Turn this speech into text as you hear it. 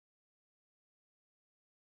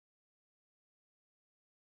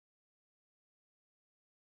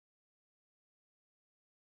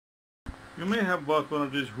You may have bought one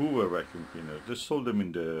of these Hoover vacuum cleaners. They sold them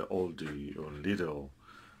in the Aldi or Lidl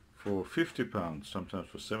for £50, sometimes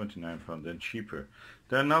for £79, then cheaper.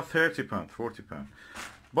 They're now £30, £40.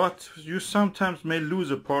 But you sometimes may lose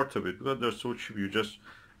a part of it because they're so cheap. You just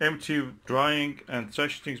empty drying, and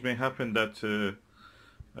such things may happen that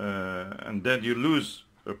and then you lose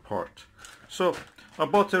a part. So I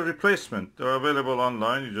bought a replacement. They're available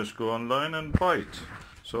online. You just go online and buy it.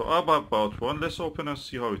 So I bought one. Let's open and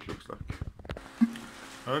see how it looks like.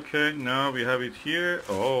 Okay, now we have it here.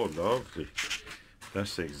 Oh, lovely.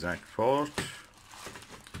 That's the exact part.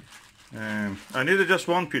 I needed just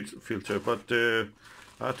one filter, but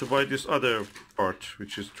I had to buy this other part,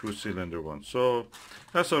 which is two-cylinder one. So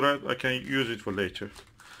that's alright. I can use it for later.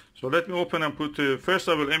 So let me open and put. First,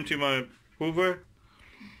 I will empty my Hoover,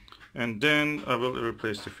 and then I will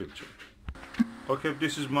replace the filter. Okay,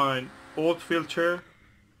 this is my old filter.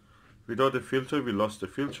 Without the filter, we lost the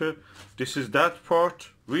filter. This is that part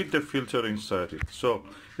with the filter inside it. So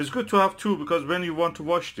it's good to have two, because when you want to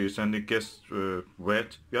wash this and it gets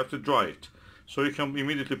wet, you have to dry it. So you can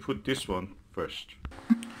immediately put this one first.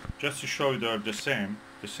 Just to show you they are the same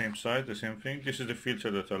size, the same thing. This is the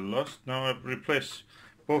filter that I lost. Now I replace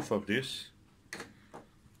both of these,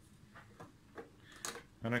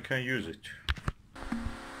 and I can use it.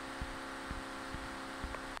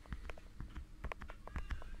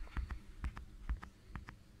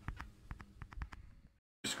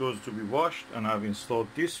 This goes to be washed, and I've installed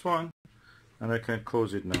this one, and I can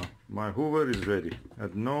close it now. My Hoover is ready. I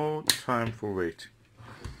had no time for waiting.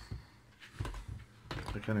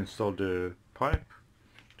 I can install the pipe,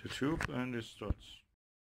 the tube, and it starts.